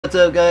What's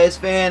up guys,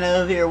 Fan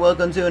of here,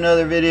 welcome to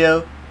another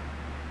video.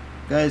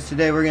 Guys,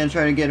 today we're going to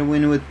try to get a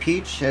win with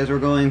Peach as we're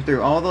going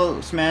through all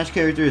the Smash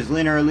characters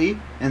linearly,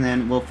 and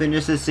then we'll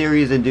finish this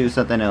series and do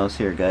something else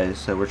here guys.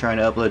 So we're trying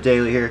to upload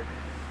daily here.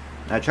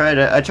 I try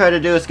to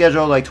do a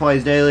schedule like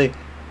twice daily.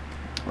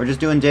 We're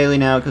just doing daily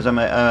now because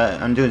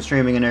I'm doing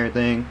streaming and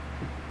everything,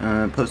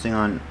 posting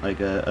on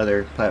like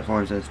other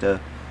platforms and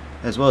stuff,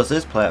 as well as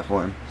this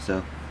platform.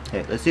 So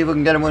hey, let's see if we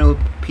can get a win with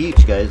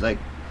Peach guys.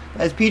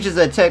 Guys, Peach is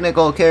a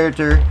technical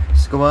character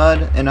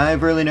squad, and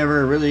I've really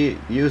never really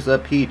used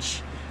up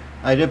Peach.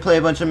 I did play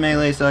a bunch of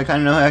Melee, so I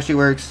kind of know how she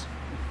works.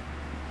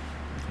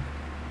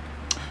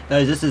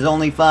 Guys, this is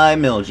only 5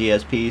 mil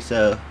GSP,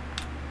 so,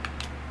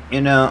 you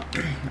know,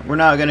 we're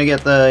not going to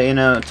get the, you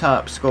know,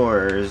 top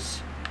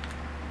scores.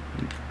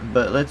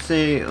 But let's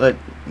see,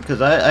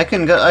 because I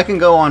can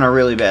go on a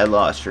really bad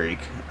loss streak.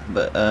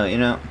 But, you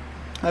know,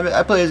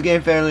 I play this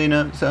game fairly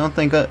enough, so I don't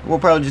think we'll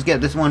probably just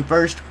get this one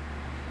first.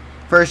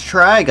 First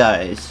try,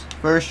 guys.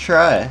 First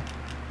try.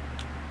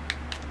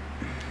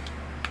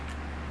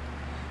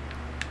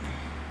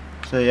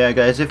 So yeah,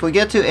 guys, if we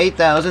get to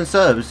 8,000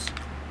 subs,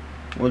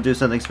 we'll do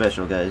something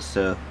special, guys.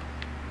 So,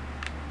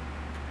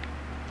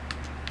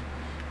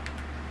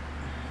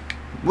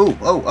 woo,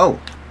 oh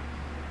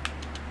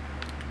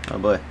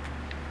boy,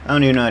 I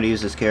don't even know how to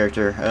use this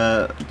character.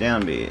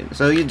 Down B.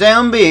 So you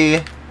down B,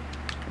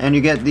 and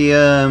you get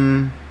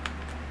the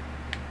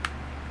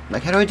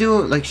like, how do I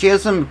do, like, she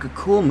has some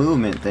cool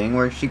movement thing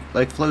where she,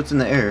 like, floats in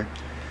the air.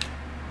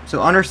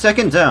 So on her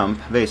second jump,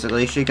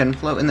 basically, she can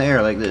float in the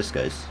air like this,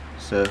 guys.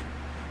 So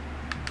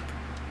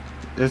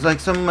there's,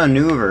 like, some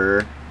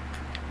maneuver.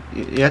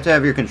 You have to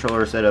have your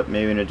controller set up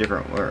maybe in a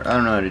different, or I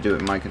don't know how to do it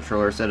in my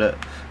controller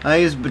setup. I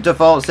use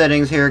default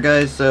settings here,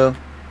 guys, so.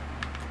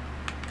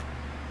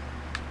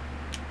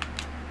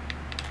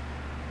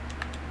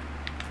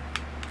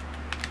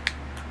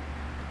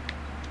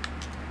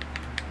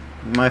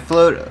 My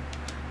float,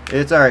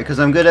 it's alright, because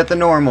I'm good at the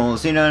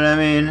normals, you know what I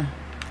mean?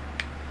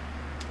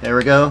 There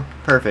we go.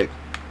 Perfect.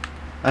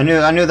 I knew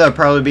that would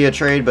probably be a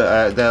trade,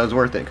 but that was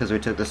worth it, because we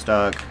took the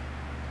stock.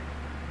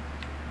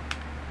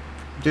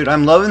 Dude,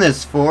 I'm loving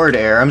this forward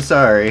air, I'm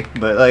sorry,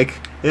 but, like,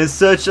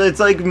 it's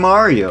like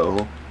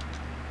Mario.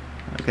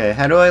 Okay,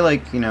 how do I,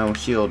 like, you know,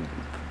 shield,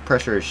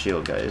 pressure his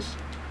shield, guys?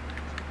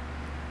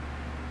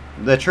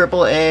 The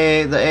triple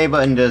A, the A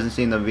button doesn't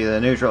seem to be,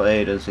 the neutral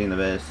A doesn't seem the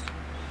best.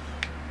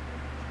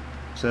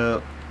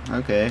 So,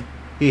 okay.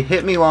 He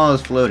hit me while I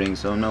was floating,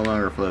 so I'm no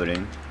longer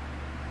floating.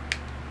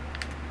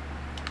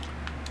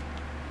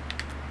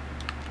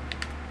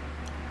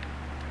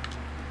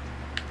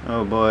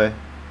 Oh boy.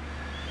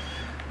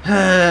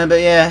 But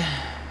yeah.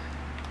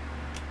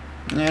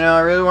 You know,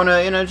 I really want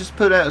to, you know, just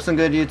put out some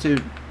good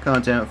YouTube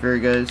content for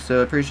you guys. So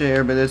I appreciate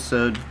everybody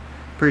that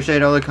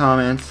appreciate all the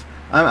comments.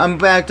 I'm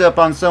backed up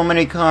on so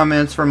many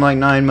comments from like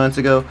 9 months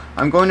ago.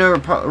 I'm going to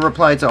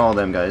reply to all of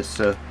them, guys.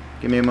 So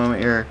give me a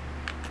moment here.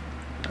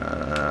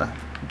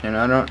 And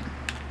I don't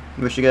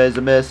wish you guys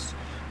the best,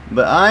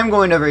 but I'm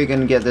going to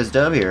freaking get this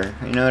dub here.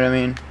 You know what I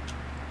mean?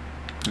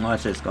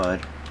 Watch this,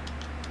 squad.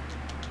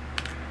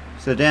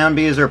 So down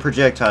B is her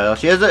projectile.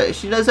 She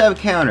does have a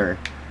counter.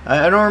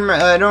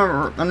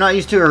 I'm not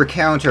used to her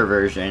counter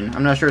version.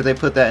 I'm not sure if they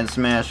put that in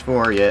Smash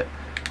 4 yet.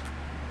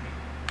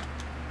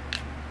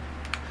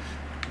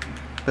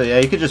 But yeah,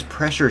 you could just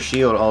pressure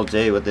shield all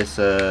day with this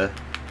a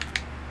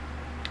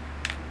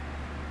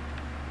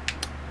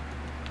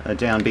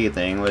down B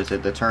thing. What is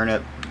it? The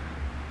turnip.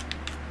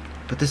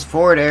 But this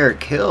forward air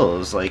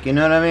kills, like, you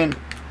know what I mean?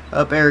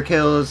 Up air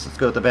kills. Let's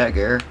go with the back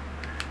air.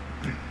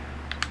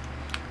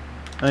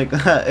 Like,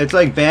 it's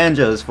like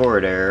Banjo's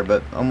forward air,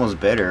 but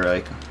almost better.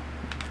 Like,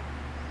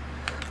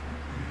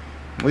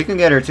 we can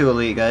get her to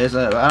elite, guys.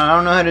 I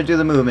don't know how to do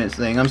the movements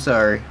thing. I'm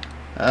sorry.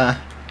 I'd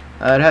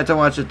have to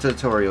watch a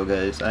tutorial,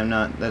 guys.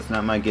 That's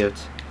not my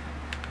gift.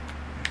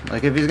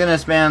 Like, if he's gonna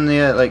spam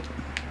the like,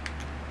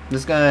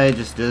 this guy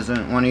just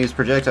doesn't want to use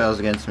projectiles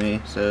against me,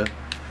 so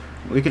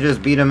we could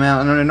just beat him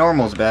out in a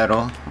normals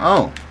battle.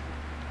 Oh.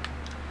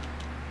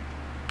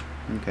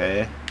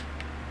 Okay.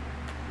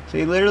 So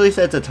he literally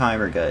sets a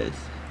timer, guys.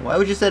 Why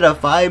would you set a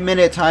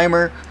 5-minute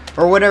timer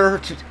or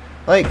whatever?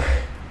 Like,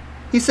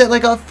 he set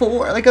like a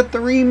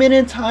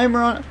 3-minute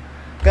timer on.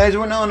 Guys,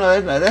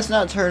 no, that's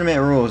not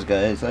tournament rules,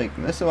 guys. Like,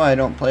 that's why I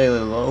don't play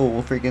the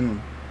low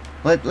freaking.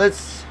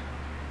 Let's.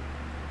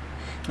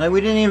 Like,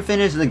 we didn't even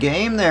finish the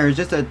game there. It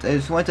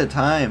just went to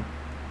time.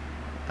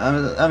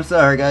 I'm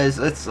sorry, guys.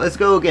 Let's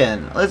go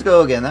again. Let's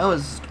go again. That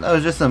was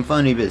just some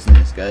funny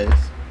business, guys.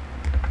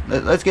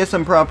 Let's get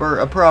a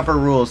proper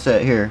rule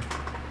set here.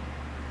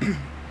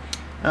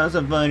 That was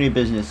a funny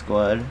business,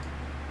 squad.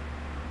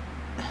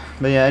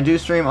 But yeah, I do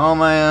stream all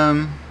my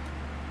oh,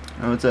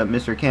 what's up,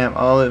 Mr. Camp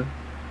Olive?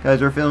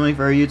 Guys, we're filming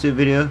for a YouTube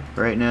video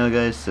right now,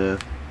 guys. So,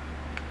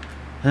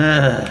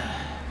 oh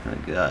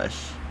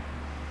gosh.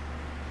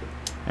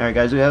 Alright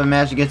guys, we have a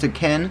match against a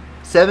Ken.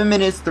 7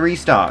 minutes, 3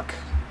 stock.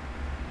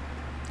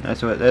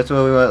 That's what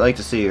we would like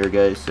to see here,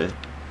 guys. So,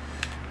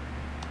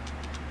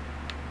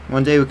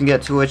 one day we can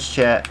get Twitch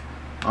chat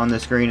on the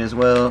screen as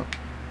well.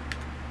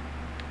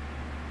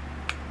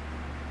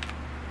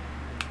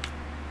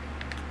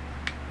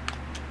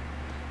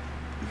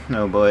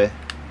 Oh boy.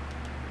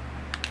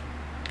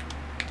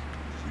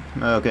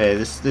 Okay,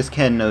 this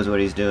Ken knows what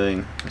he's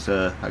doing.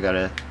 So I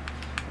gotta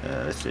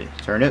let's see,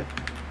 turn it.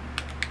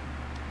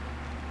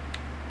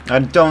 I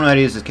don't know how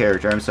to use this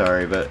character. I'm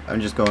sorry, but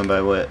I'm just going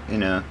by what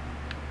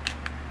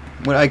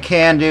what I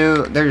can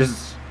do.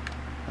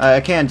 I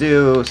can't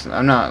do.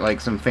 I'm not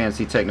like some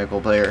fancy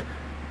technical player.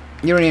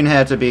 You don't even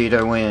have to be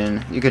to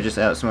win. You could just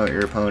outsmoke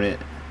your opponent.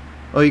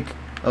 Oh,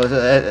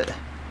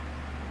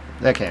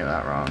 that came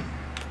out wrong.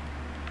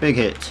 Big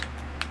hit.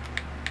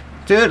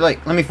 Dude,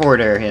 like, let me forward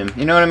air him.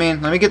 You know what I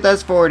mean? Let me get that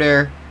forward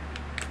air.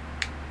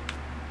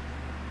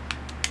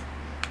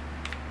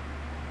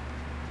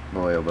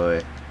 Boy, oh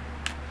boy.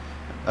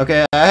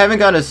 Okay, I haven't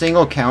got a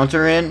single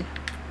counter in.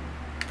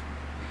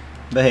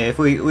 But hey, if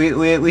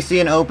we see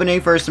an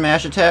opening for a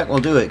smash attack, we'll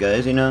do it,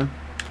 guys, you know?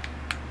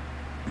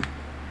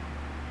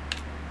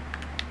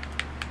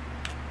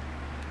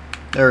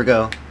 There we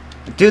go.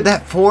 Dude,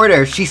 that forward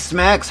air, she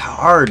smacks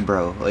hard,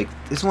 bro. Like,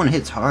 this one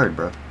hits hard,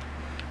 bro.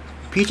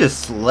 Peach has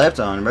slept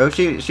on, bro.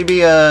 She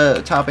be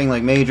topping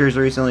like majors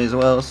recently as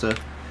well, so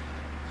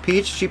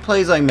Peach, she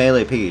plays like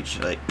melee Peach,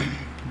 like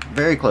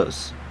very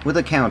close with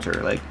a counter.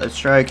 Like, let's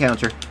try a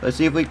counter. Let's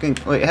see if we can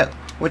wait.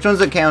 Which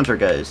one's a counter,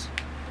 guys?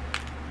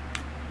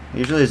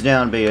 Usually it's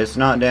down B. It's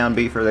not down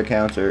B for the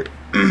counter.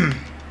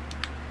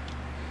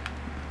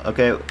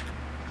 Okay,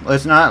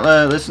 let's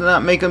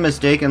not make a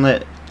mistake and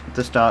let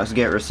the stocks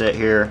get reset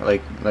here,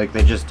 like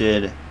they just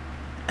did.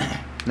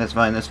 That's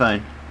fine. That's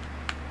fine.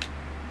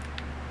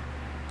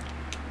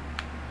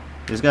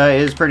 This guy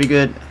is pretty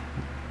good,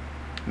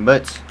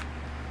 but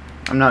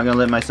I'm not gonna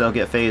let myself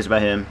get phased by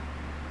him.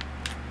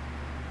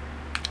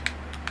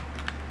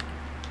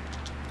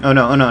 Oh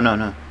no! Oh no! No!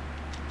 No!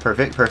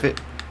 Perfect!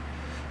 Perfect!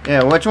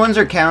 Yeah, which ones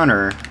are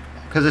counter?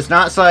 Because it's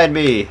not side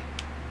B.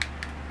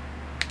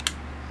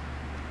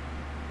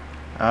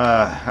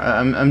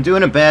 I'm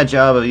doing a bad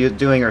job of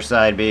doing her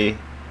side B.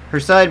 Her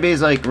side B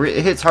is like,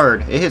 it hits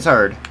hard. It hits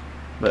hard.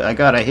 But I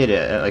gotta hit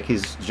it. Like,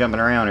 he's jumping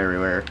around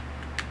everywhere.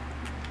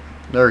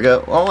 There we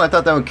go. Oh, I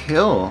thought that would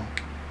kill.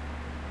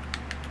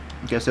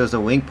 I guess it was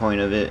the weak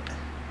point of it.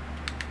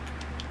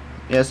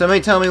 Yeah, somebody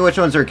tell me which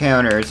ones are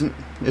counter.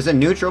 Is it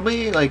neutral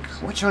B? Like,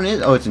 which one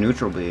is? Oh, it's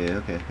neutral B.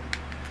 Okay.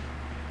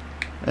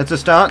 That's a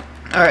stock.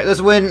 Alright,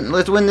 let's win.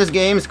 Let's win this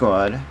game,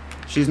 squad.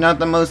 She's not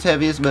the most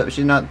heaviest, but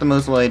she's not the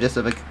most lightest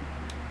of a...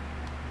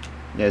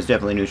 Yeah, it's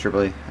definitely neutral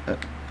B.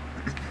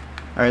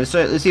 Alright, let's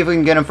see if we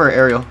can get him for an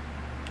aerial.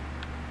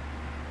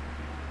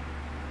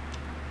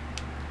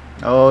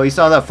 Oh, you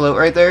saw that float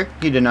right there?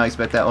 He did not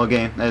expect that all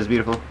game. That is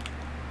beautiful.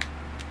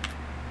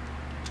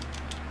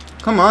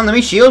 Come on, let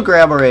me shield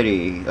grab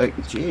already. Like,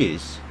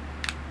 jeez.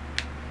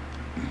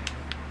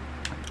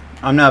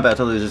 I'm not about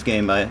to lose this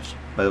game by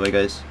the way,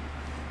 guys.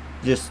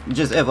 Just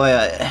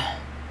FYI.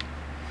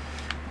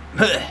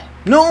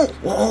 No!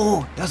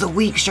 Whoa! That was a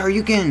weak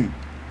Shoryuken!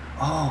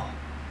 Oh.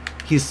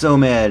 He's so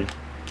mad.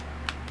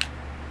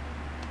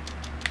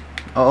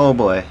 Oh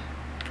boy.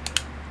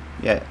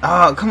 Yeah.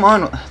 Oh, come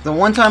on. The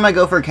one time I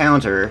go for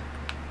counter,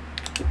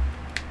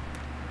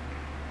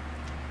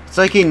 it's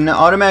like he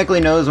automatically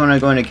knows when I'm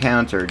going to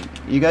counter.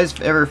 You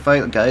guys ever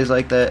fight guys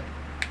like that?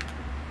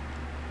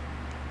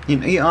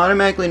 He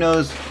automatically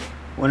knows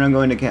when I'm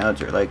going to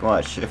counter. Like,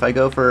 watch. If I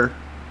go for...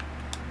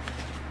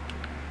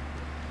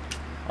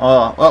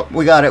 Oh, well,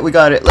 we got it. We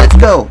got it. Let's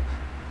go.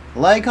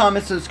 Like,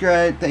 comment,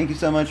 subscribe. Thank you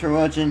so much for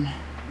watching.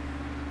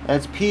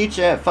 That's Peach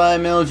at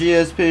 5mm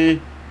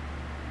GSP.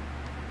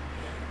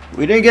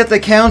 We didn't get the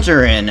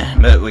counter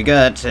in, but we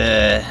got,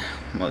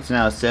 well, it's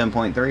now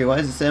 7.3. Why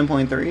is it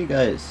 7.3,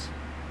 guys?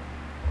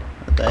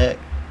 What the heck?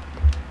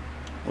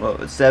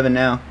 Well, it's 7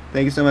 now.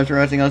 Thank you so much for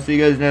watching. I'll see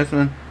you guys next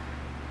one.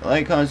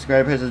 Like, comment,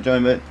 subscribe, press the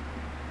join button.